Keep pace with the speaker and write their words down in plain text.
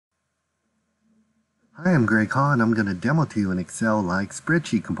Hi, I'm Greg Hahn. I'm going to demo to you an Excel-like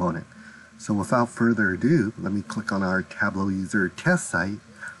spreadsheet component. So without further ado, let me click on our Tableau user test site,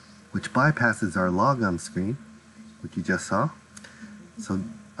 which bypasses our logon screen, which you just saw. So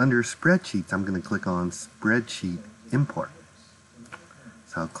under Spreadsheets, I'm going to click on Spreadsheet Import.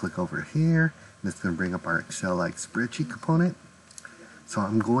 So I'll click over here, and it's going to bring up our Excel-like spreadsheet component. So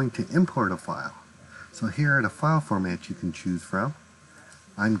I'm going to import a file. So here are the file formats you can choose from.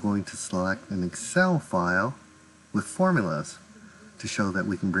 I'm going to select an Excel file with formulas to show that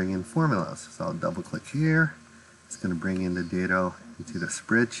we can bring in formulas. So I'll double click here. It's going to bring in the data into the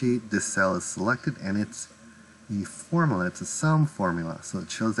spreadsheet. This cell is selected and it's a formula. It's a sum formula. So it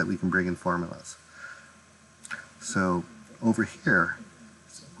shows that we can bring in formulas. So over here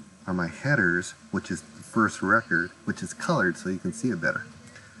are my headers, which is the first record, which is colored so you can see it better.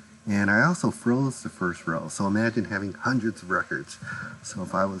 And I also froze the first row. So imagine having hundreds of records. So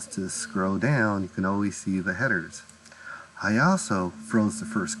if I was to scroll down, you can always see the headers. I also froze the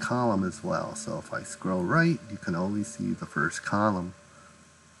first column as well. So if I scroll right, you can always see the first column.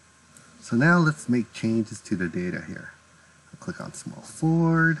 So now let's make changes to the data here. I'll click on small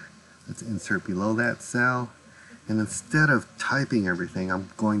forward. Let's insert below that cell. And instead of typing everything, I'm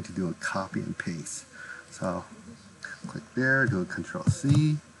going to do a copy and paste. So click there, do a Control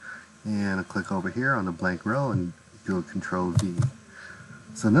C. And I'll click over here on the blank row and do a Control V.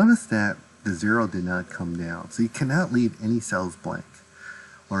 So notice that the 0 did not come down. So you cannot leave any cells blank,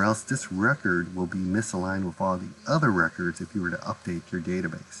 or else this record will be misaligned with all the other records if you were to update your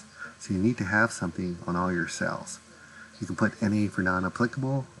database. So you need to have something on all your cells. You can put NA for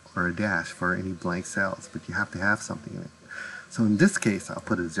non-applicable or a dash for any blank cells, but you have to have something in it. So in this case, I'll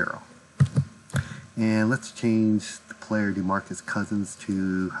put a 0. And let's change the player DeMarcus Cousins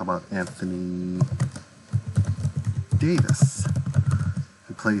to, how about Anthony Davis,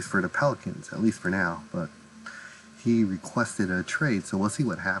 who plays for the Pelicans, at least for now, but he requested a trade, so we'll see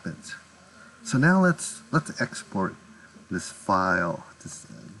what happens. So now let's export this file, this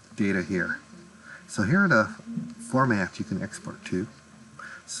data here. So here are the formats you can export to,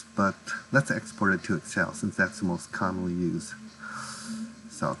 but let's export it to Excel since that's the most commonly used.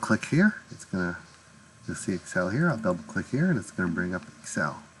 So I'll click here, it's going to, you'll see Excel here, I'll double click here and it's going to bring up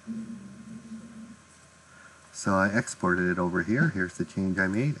Excel. So I exported it over here. Here's the change I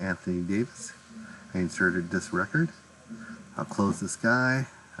made, Anthony Davis. I inserted this record. I'll close this guy.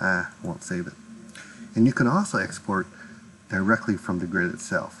 Won't save it. And you can also export directly from the grid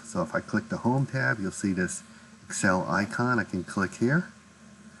itself. So if I click the Home tab, you'll see this Excel icon. I can click here.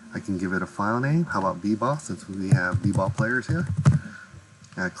 I can give it a file name. How about b-ball, since we have b-ball players here.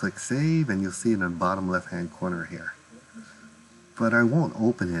 I click Save, and you'll see it in the bottom left-hand corner here. But I won't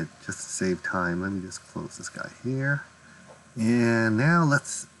open it just to save time. Let me just close this guy here. And now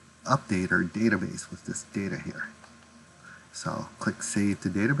let's update our database with this data here. So I'll click Save to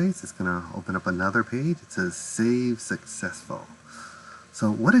Database. It's going to open up another page. It says Save Successful.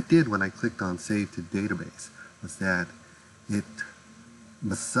 So what it did when I clicked on Save to Database was that it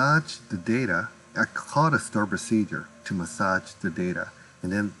massaged the data. I called a store procedure to massage the data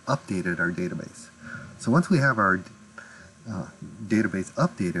and then updated our database. So once we have our database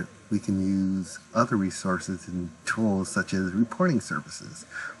updated, we can use other resources and tools such as reporting services,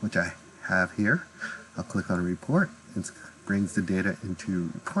 which I have here. I'll click on Report. It brings the data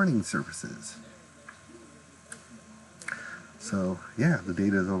into reporting services. So yeah, the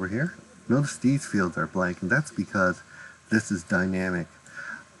data is over here. Notice these fields are blank, and that's because this is dynamic,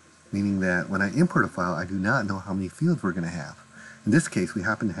 meaning that when I import a file, I do not know how many fields we're going to have. In this case, we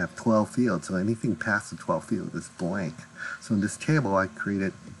happen to have 12 fields, so anything past the 12 field is blank. So in this table, I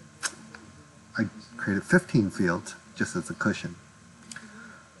created 15 fields just as a cushion.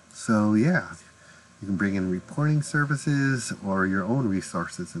 So yeah, you can bring in reporting services or your own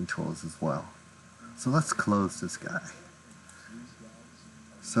resources and tools as well. So let's close this guy.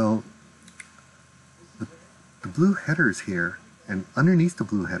 So the blue headers here, and underneath the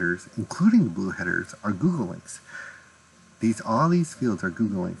blue headers, including the blue headers, are Google links. All these fields are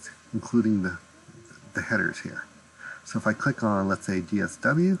Google links, including the headers here. So if I click on, let's say,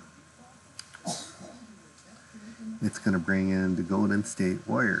 GSW, it's going to bring in the Golden State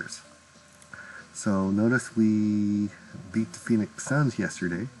Warriors. So notice we beat the Phoenix Suns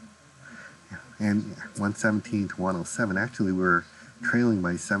yesterday, and 117 to 107. Actually, we were trailing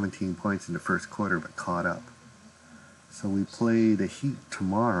by 17 points in the first quarter, but caught up. So we play the Heat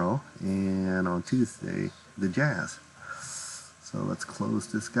tomorrow, and on Tuesday, the Jazz. So let's close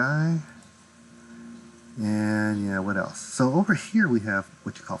this guy. And yeah, what else? So over here we have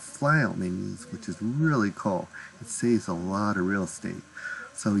what you call flyout menus, which is really cool. It saves a lot of real estate.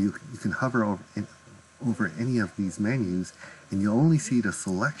 So you can hover over any of these menus, and you only see the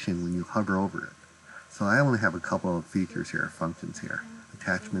selection when you hover over it. So I only have a couple of features here, functions here,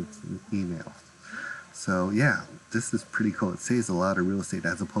 attachments and emails. So yeah, this is pretty cool. It saves a lot of real estate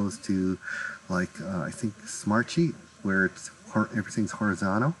as opposed to like I think Spreadsheet, where everything's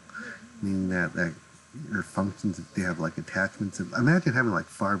horizontal, meaning that your functions, they have like attachments. Imagine having like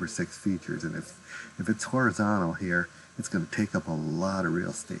 5 or 6 features, and if it's horizontal here, it's going to take up a lot of real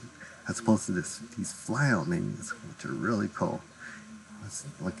estate, as opposed to these flyout menus, which are really cool. It's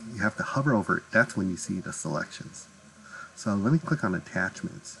like you have to hover over it. That's when you see the selections. So let me click on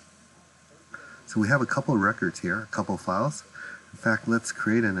attachments. So we have a couple of records here, a couple of files. In fact, let's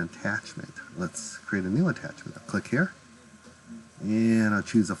create an attachment. Let's create a new attachment. I'll click here, and I'll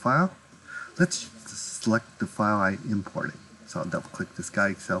choose a file. Let's select the file I imported. So I'll double click this guy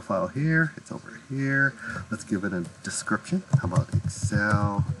Excel file here. It's over here. Let's give it a description. How about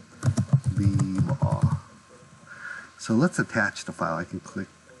Excel VLAW? So let's attach the file. I can click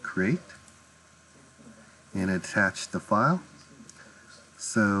create and attach the file.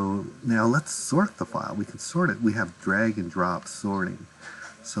 So now let's sort the file. We can sort it. We have drag and drop sorting.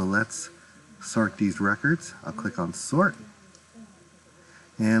 So let's sort these records. I'll click on sort.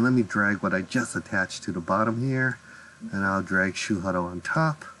 And let me drag what I just attached to the bottom here. And I'll drag Shoe Huddle on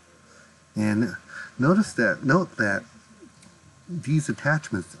top. And note that these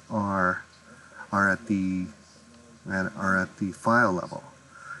attachments are at the file level.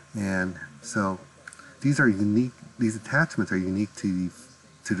 And so these are unique. These attachments are unique to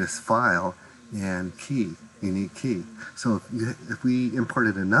this file and unique key. So if we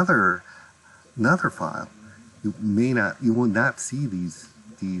imported another file, you will not see these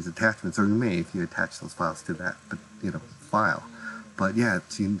attachments, or you may if you attach those files to that file. But yeah,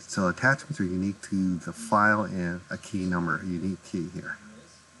 so attachments are unique to the file and a key number, a unique key here.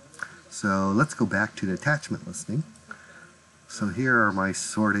 So let's go back to the attachment listing. So here are my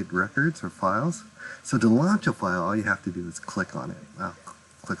sorted records or files. So to launch a file, all you have to do is click on it. I'll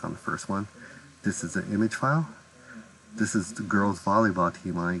click on the first one. This is an image file. This is the girls volleyball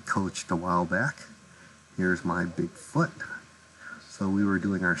team I coached a while back. Here's my big foot. So we were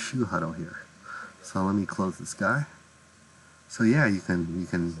doing our shoe huddle here. So let me close this guy. So yeah, you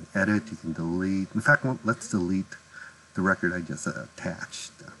can edit, you can delete. In fact, let's delete the record I just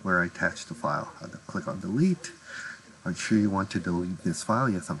attached, where I attached the file. I'll click on delete. Are you sure you want to delete this file?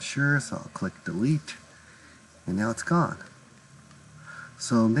 Yes, I'm sure. So I'll click delete, and now it's gone.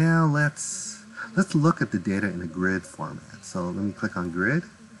 So now let's look at the data in a grid format. So let me click on grid.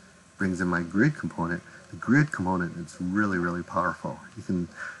 Brings in my grid component. The grid component is really, really powerful.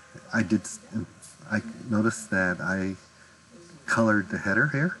 I noticed that I colored the header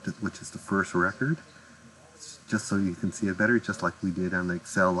here, which is the first record, just so you can see it better, just like we did on the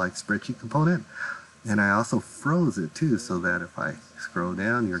Excel-like spreadsheet component. And I also froze it too, so that if I scroll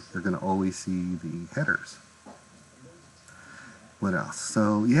down, you're going to always see the headers. What else?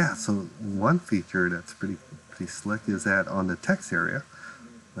 So yeah, so one feature that's pretty slick is that on the text area,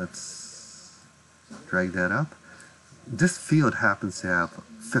 let's drag that up. This field happens to have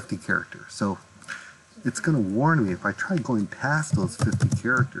 50 characters, so it's going to warn me if I try going past those 50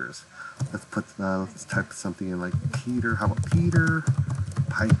 characters. Let's type something in like Peter. How about Peter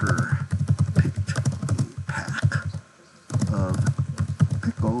Piper picked a pack of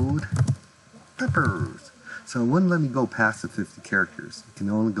pickled peppers. So it wouldn't let me go past the 50 characters. You can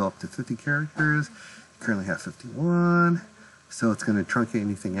only go up to 50 characters. You currently have 51. So it's going to truncate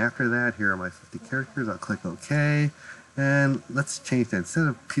anything after that. Here are my 50 characters. I'll click OK. And let's change that. Instead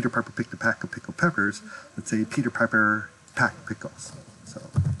of Peter Piper picked a pack of pickled peppers, let's say Peter Piper packed pickles. So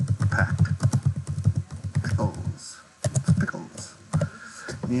packed pickles.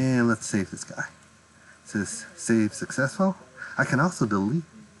 And let's save this guy. It says save successful. I can also delete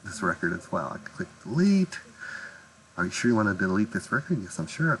this record as well. I can click delete. Are you sure you want to delete this record? Yes, I'm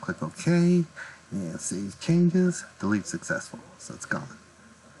sure. I'll click OK. And save changes. Delete successful. So it's gone.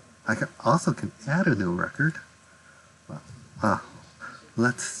 I can add a new record.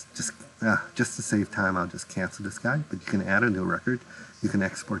 Let's just to save time, I'll just cancel this guy. But you can add a new record. You can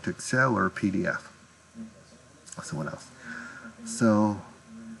export to Excel or PDF. So what else? So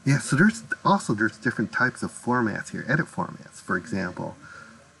yeah, so there's different types of formats here, edit formats. For example,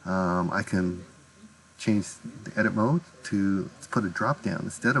 I can change the edit mode to put a drop down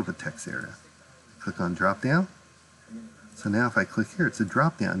instead of a text area. Click on drop down. So now if I click here, it's a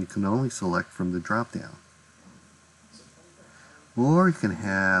drop down. You can only select from the drop down. Or you can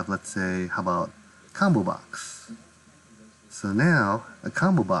have, let's say, how about combo box? So now, a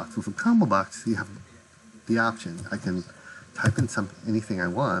combo box. With a combo box, you have the option. I can type in anything I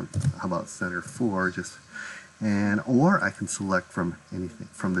want. How about center 4? Or I can select from anything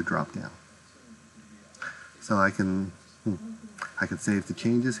from the drop down. So I can save the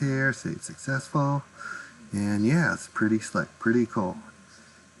changes here, save successful, and yeah, it's pretty slick, pretty cool.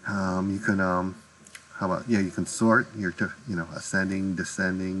 You can you can sort your ascending,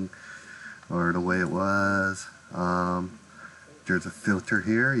 descending, or the way it was. There's a filter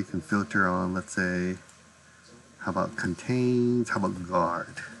here. You can filter on, let's say, how about contains, how about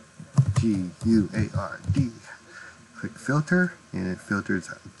guard, G-U-A-R-D. Click filter, and it filters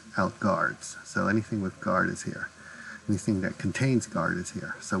out guards. So anything with guard is here. Anything that contains guard is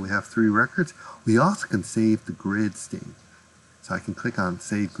here. So we have 3 records. We also can save the grid state. So I can click on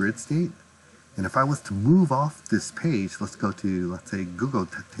Save Grid State. And if I was to move off this page, let's go to, let's say, Google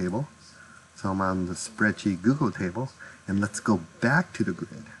table. So I'm on the Spreadsheet Google table. And let's go back to the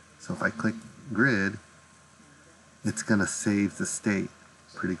grid. So if I click Grid, it's going to save the state.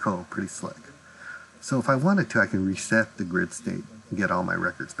 Pretty cool, pretty slick. So if I wanted to, I can reset the grid state and get all my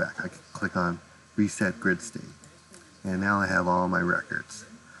records back. I can click on Reset Grid State. And now I have all my records.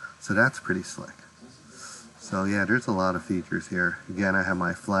 So that's pretty slick. So yeah, there's a lot of features here. Again, I have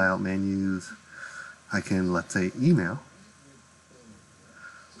my flyout menus. I can, let's say, email.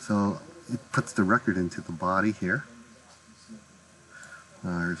 So it puts the record into the body here.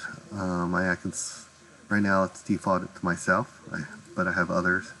 There's right now it's defaulted to myself, but I have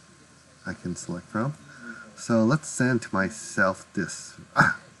others I can select from. So let's send to myself this,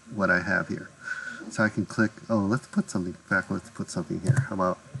 what I have here. So I can click, let's put something here. How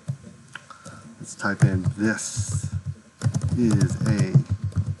about, let's type in, this is a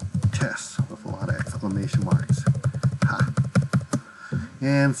test with a lot of exclamation marks. Ha.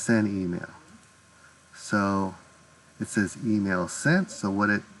 And send email. So it says email sent. So what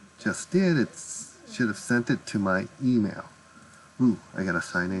it just did, it should have sent it to my email. Ooh, I gotta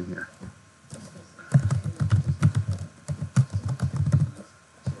sign in here.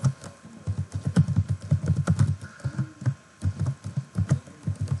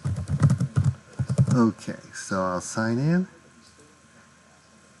 Okay, so I'll sign in,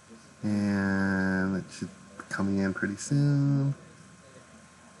 and it should be coming in pretty soon.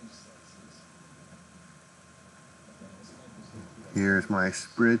 Here's my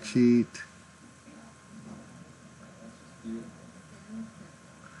spreadsheet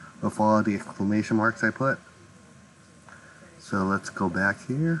with all the exclamation marks I put. So let's go back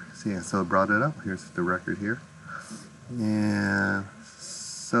here. So it brought it up. Here's the record here. And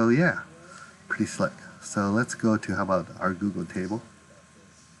so yeah, pretty slick. So let's go to, how about our Google table.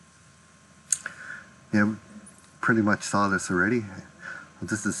 Yeah, we pretty much saw this already.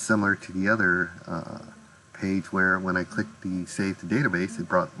 This is similar to the other page where when I clicked the Save to Database, it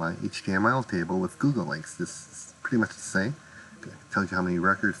brought my HTML table with Google links. This is pretty much the same. It tells you how many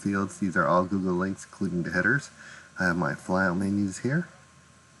record fields. These are all Google links, including the headers. I have my flyout menus here.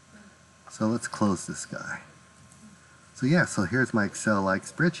 So let's close this guy. So yeah, so here's my Excel-like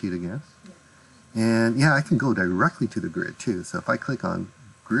spreadsheet again. And yeah, I can go directly to the grid too. So if I click on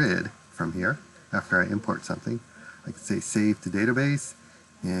Grid from here, after I import something, I can say Save to Database,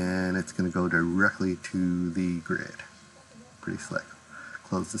 and it's going to go directly to the grid. Pretty slick.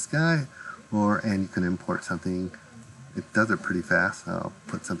 Close this guy, and you can import something. It does it pretty fast. I'll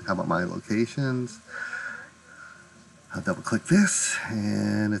put something, how about my locations? I'll double click this,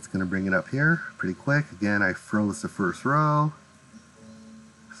 and it's going to bring it up here pretty quick. Again, I froze the first row,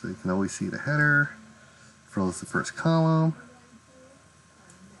 so you can always see the header. Froze the first column,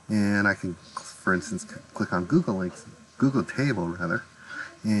 and I can, for instance, click on Google table rather,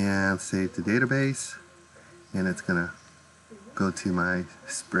 and save to database, and it's going to go to my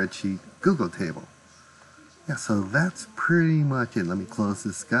spreadsheet Google table. Yeah, so that's pretty much it. Let me close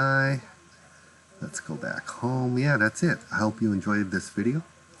this guy. Let's go back home. Yeah, that's it. I hope you enjoyed this video.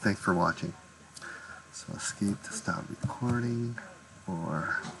 Thanks for watching. So escape to stop recording,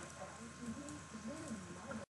 or